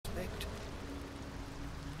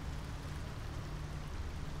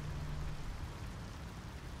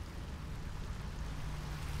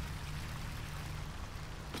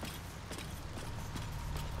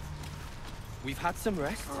We've had some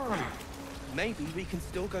rest. Maybe we can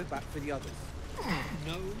still go back for the others.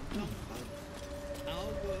 No, Tombo. Our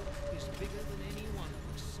work is bigger than any one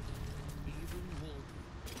of us. Even more.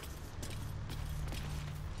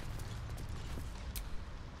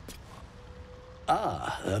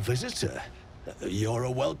 Ah, a visitor. You're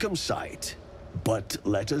a welcome sight. But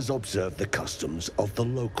let us observe the customs of the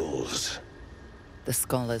locals. The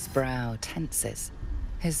scholar's brow tenses.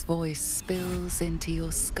 His voice spills into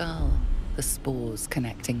your skull, the spores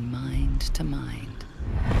connecting mind to mind.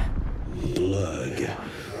 Blurg,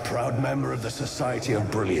 proud member of the Society of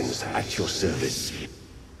Brilliance, at your service.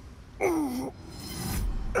 Or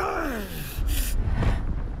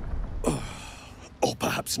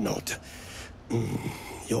perhaps not.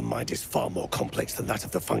 Your mind is far more complex than that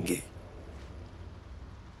of the fungi.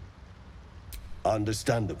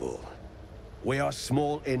 Understandable. We are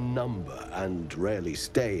small in number and rarely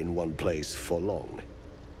stay in one place for long.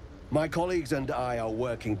 My colleagues and I are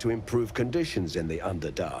working to improve conditions in the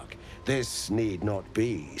Underdark. This need not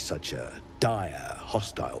be such a dire,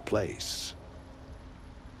 hostile place.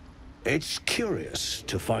 It's curious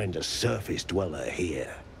to find a surface dweller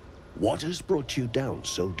here. What has brought you down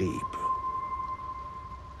so deep?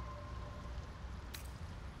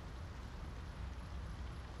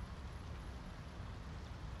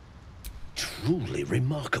 Truly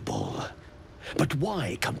remarkable. But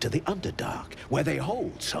why come to the Underdark, where they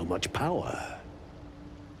hold so much power?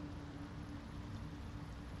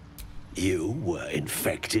 You were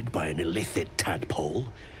infected by an illithid tadpole?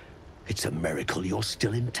 It's a miracle you're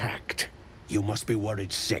still intact. You must be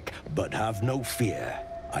worried sick, but have no fear.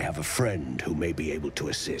 I have a friend who may be able to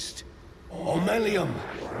assist. Omeluum!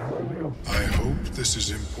 I hope this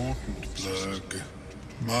is important, Blurg.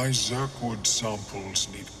 My Zerkwood samples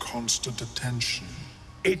need constant attention.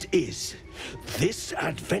 It is. This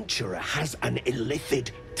adventurer has an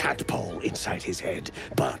illithid tadpole inside his head,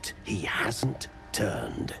 but he hasn't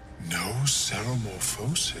turned. No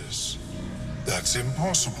ceremorphosis. That's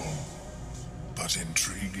impossible, but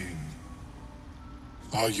intriguing.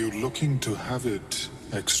 Are you looking to have it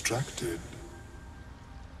extracted?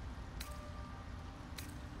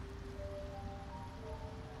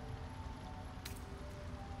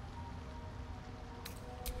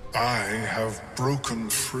 I have broken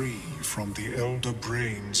free from the Elder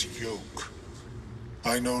Brain's yoke.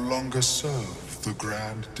 I no longer serve the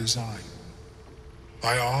grand design.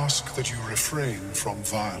 I ask that you refrain from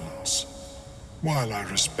violence, while I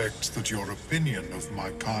respect that your opinion of my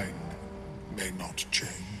kind may not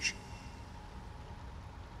change.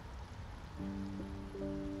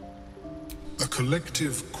 A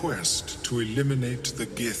collective quest to eliminate the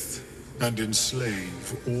Gith and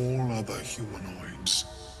enslave all other humanoids.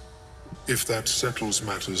 If that settles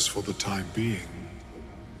matters for the time being,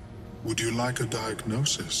 would you like a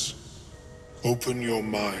diagnosis? Open your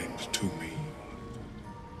mind to me.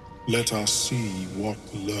 Let us see what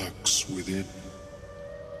lurks within.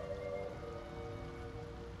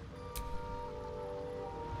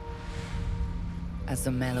 As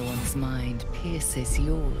Omeluum's mind pierces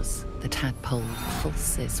yours, the tadpole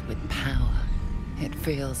pulses with power. It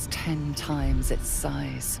feels 10 times its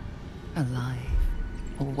size. Alive.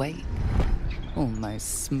 Awake.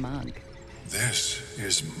 Almost smug. This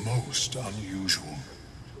is most unusual.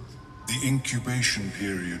 The incubation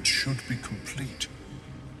period should be complete,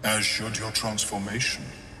 as should your transformation.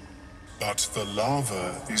 But the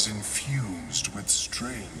larva is infused with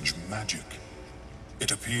strange magic.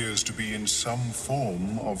 It appears to be in some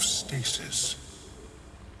form of stasis.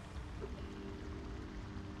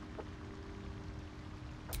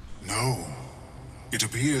 No, it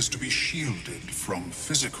appears to be shielded from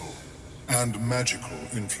physical and magical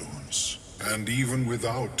influence. And even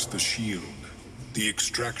without the shield, the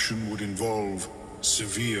extraction would involve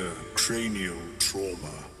severe cranial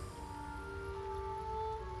trauma.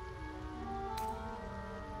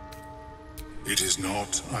 It is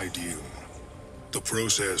not ideal. The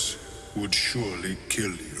process would surely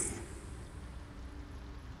kill you.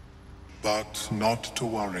 But not to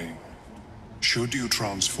worry. Should you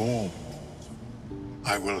transform,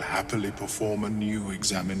 I will happily perform a new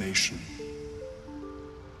examination.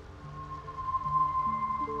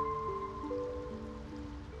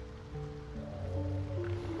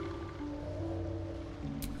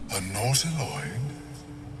 A nautiloid?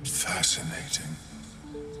 Fascinating.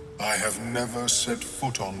 I have never set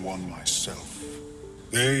foot on one myself.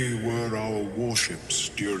 They were our warships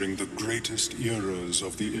during the greatest eras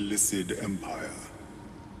of the Illithid Empire.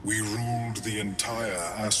 We ruled the entire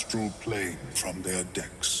astral plane from their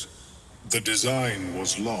decks. The design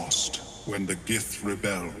was lost when the Gith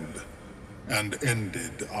rebelled and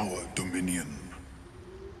ended our dominion.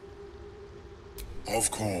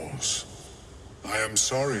 Of course. I am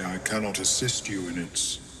sorry I cannot assist you in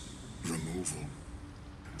its removal.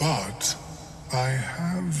 But I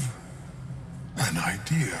have an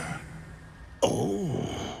idea. Oh,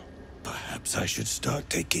 perhaps I should start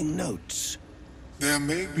taking notes. There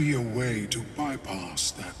may be a way to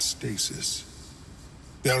bypass that stasis.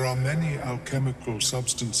 There are many alchemical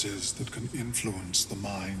substances that can influence the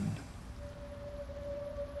mind.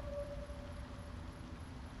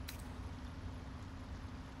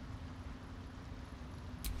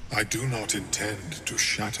 I do not intend to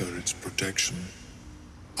shatter its protection.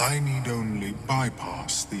 I need only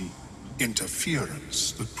bypass the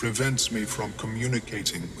interference that prevents me from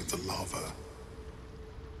communicating with the lava.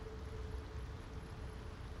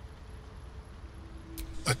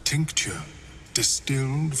 A tincture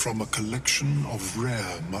distilled from a collection of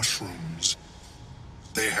rare mushrooms.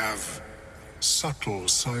 They have subtle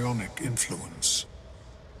psionic influence.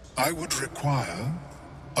 I would require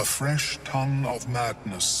a fresh ton of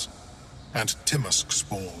madness and timmask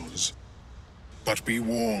spores. But be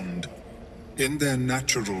warned, in their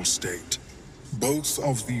natural state, both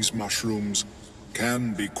of these mushrooms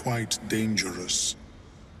can be quite dangerous.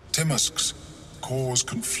 Timmasks cause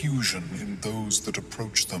confusion in those that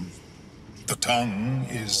approach them. The tongue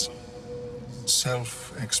is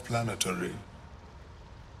self-explanatory.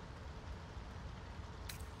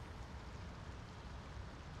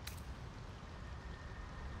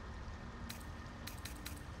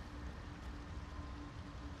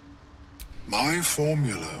 My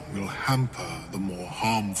formula will hamper the more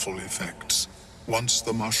harmful effects once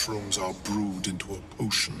the mushrooms are brewed into a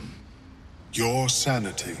potion. Your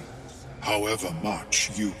sanity, however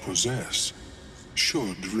much you possess,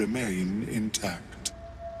 should remain intact.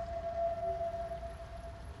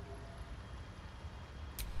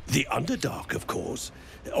 The Underdark, of course,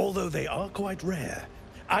 although they are quite rare,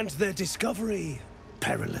 and their discovery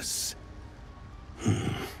perilous.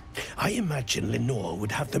 I imagine Lenore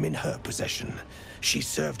would have them in her possession. She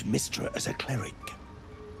served Mistra as a cleric.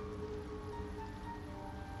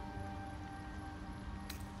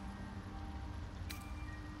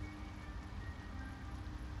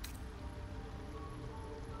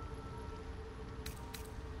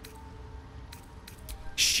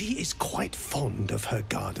 She is quite fond of her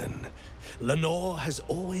garden. Lenore has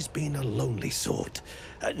always been a lonely sort.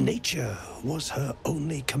 Nature was her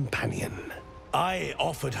only companion. I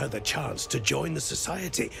offered her the chance to join the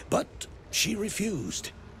society, but she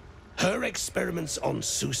refused. Her experiments on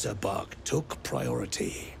Susa bark took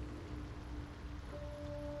priority.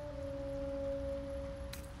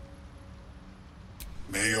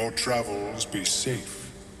 May your travels be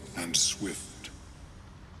safe and swift.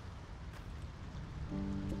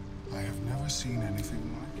 I have never seen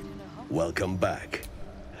anything like it. Welcome back.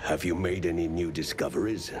 Have you made any new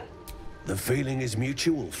discoveries? The feeling is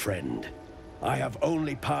mutual, friend. I have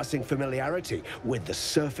only passing familiarity with the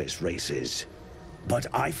surface races. But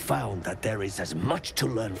I found that there is as much to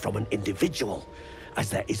learn from an individual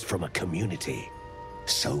as there is from a community.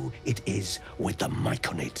 So it is with the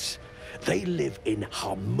Myconids. They live in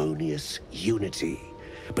harmonious unity,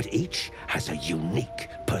 but each has a unique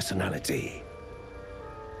personality.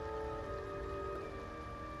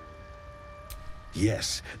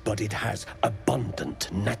 Yes, but it has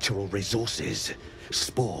abundant natural resources.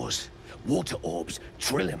 Spores, water orbs,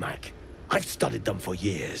 trillimac. I've studied them for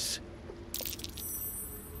years.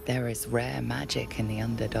 There is rare magic in the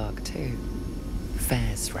Underdark too.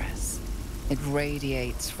 Fairstress. It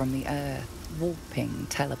radiates from the earth, warping,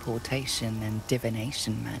 teleportation, and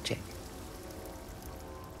divination magic.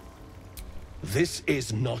 This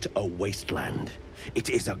is not a wasteland.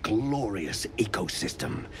 It is a glorious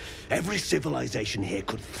ecosystem. Every civilization here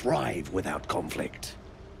could thrive without conflict.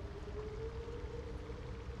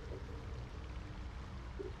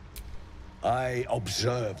 I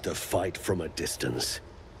observed the fight from a distance.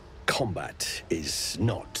 Combat is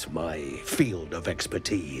not my field of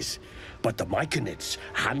expertise, but the Myconids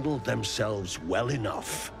handled themselves well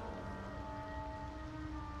enough.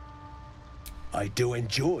 I do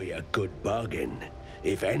enjoy a good bargain,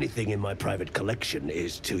 if anything in my private collection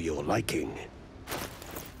is to your liking.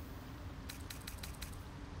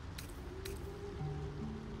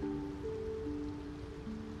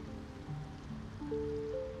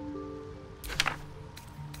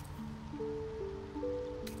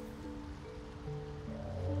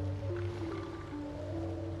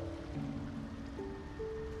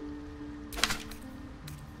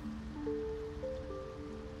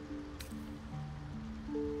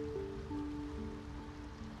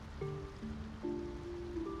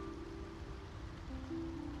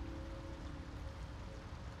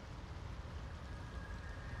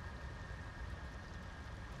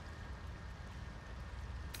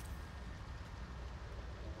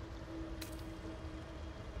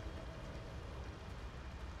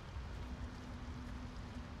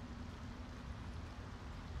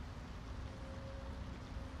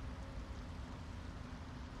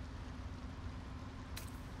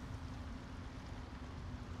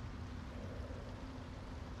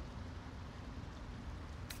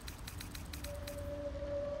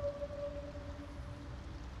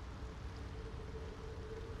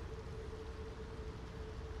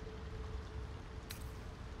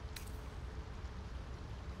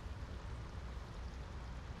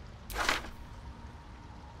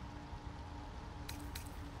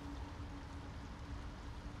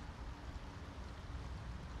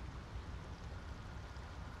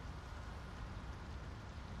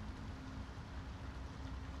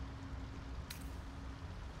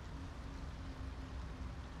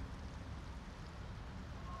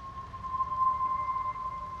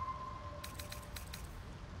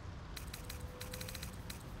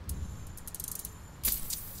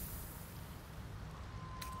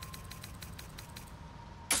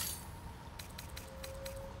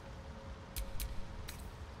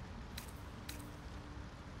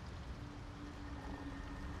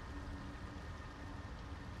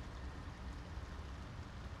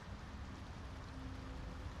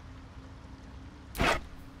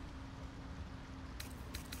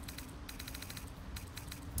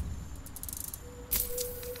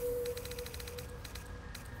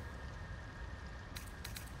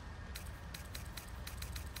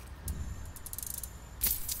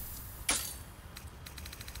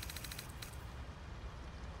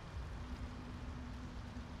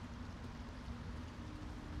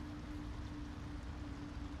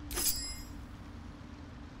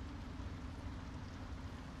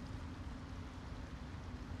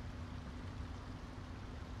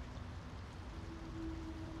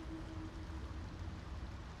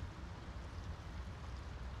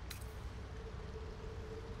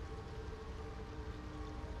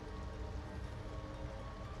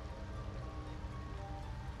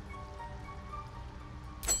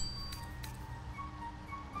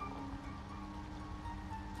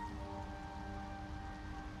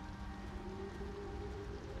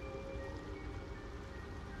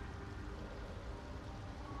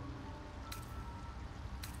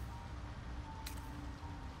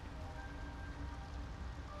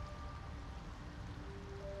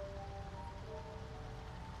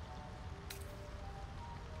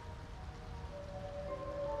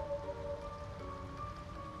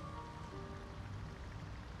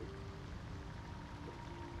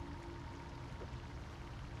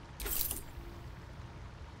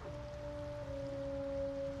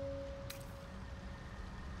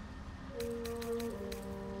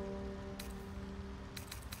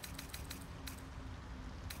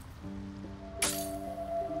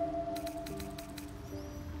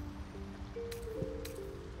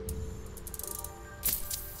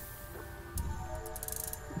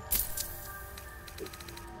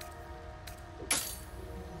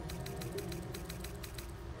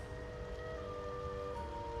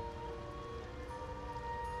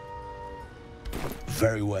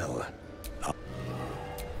 Very well.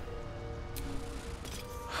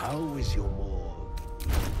 How is your more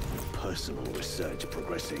personal research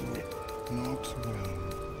progressing? Not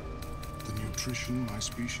well. The nutrition my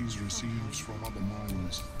species receives from other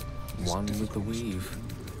minds is One with the difficult to weave.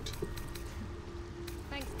 formulate.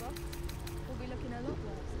 Thanks, Bob. We'll be looking a lot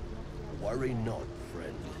worse. Worry not,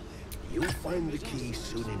 friend. You'll find the key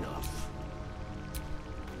soon enough.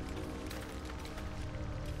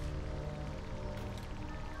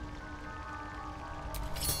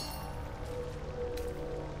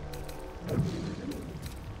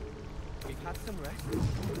 We've had some rest.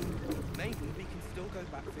 Maybe we can still go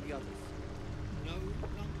back for the others. No,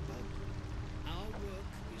 Longbow. Our work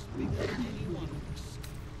is bigger than any one of us.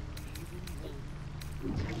 Even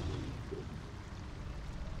Baldur.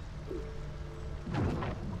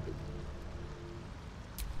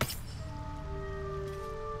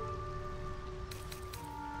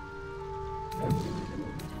 I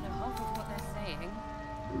don't know half of what they're saying.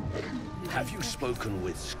 Have you spoken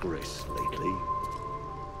with Skris lately?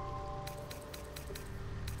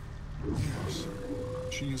 Yes.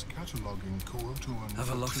 She is cataloguing Kyoto and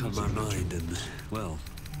Have a lot on my mind and, well,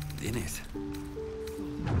 in it.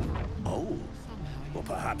 Oh. Well,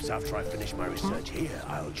 perhaps after I finish my research here,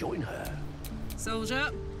 I'll join her. Soldier.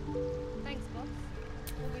 Thanks, Bob.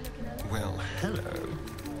 We'll be looking a lot Well, hello.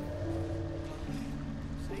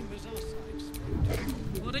 Same as our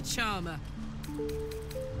side. What a charmer.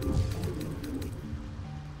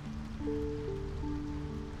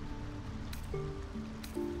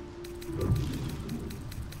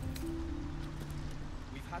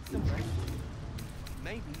 We've had some rest.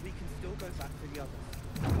 Maybe we can still go back for the others.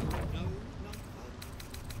 No, Longbow.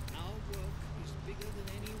 Our work is bigger than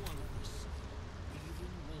any one of us. Even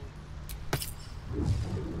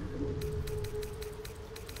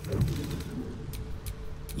Baldur.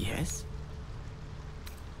 Yes?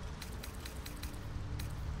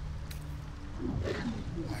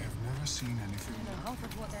 I have never seen anything I don't know half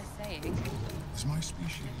of what they're saying. as my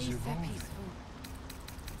species He's so evolving. peaceful.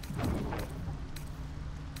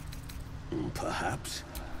 Perhaps.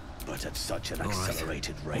 But at such an All right.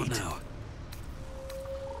 accelerated What rate. now?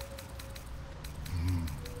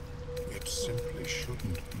 It simply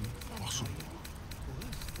shouldn't be possible.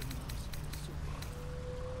 Worse than last Consecuencias.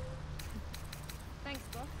 Thanks,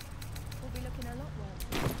 Bob. We'll be looking a lot worse.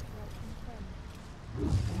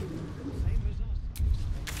 Same as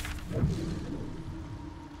our side.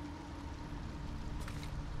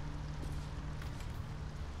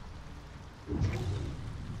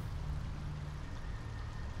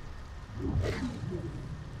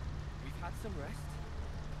 We've had some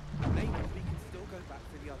rest. Maybe we can still go back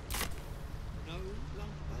for the others. No,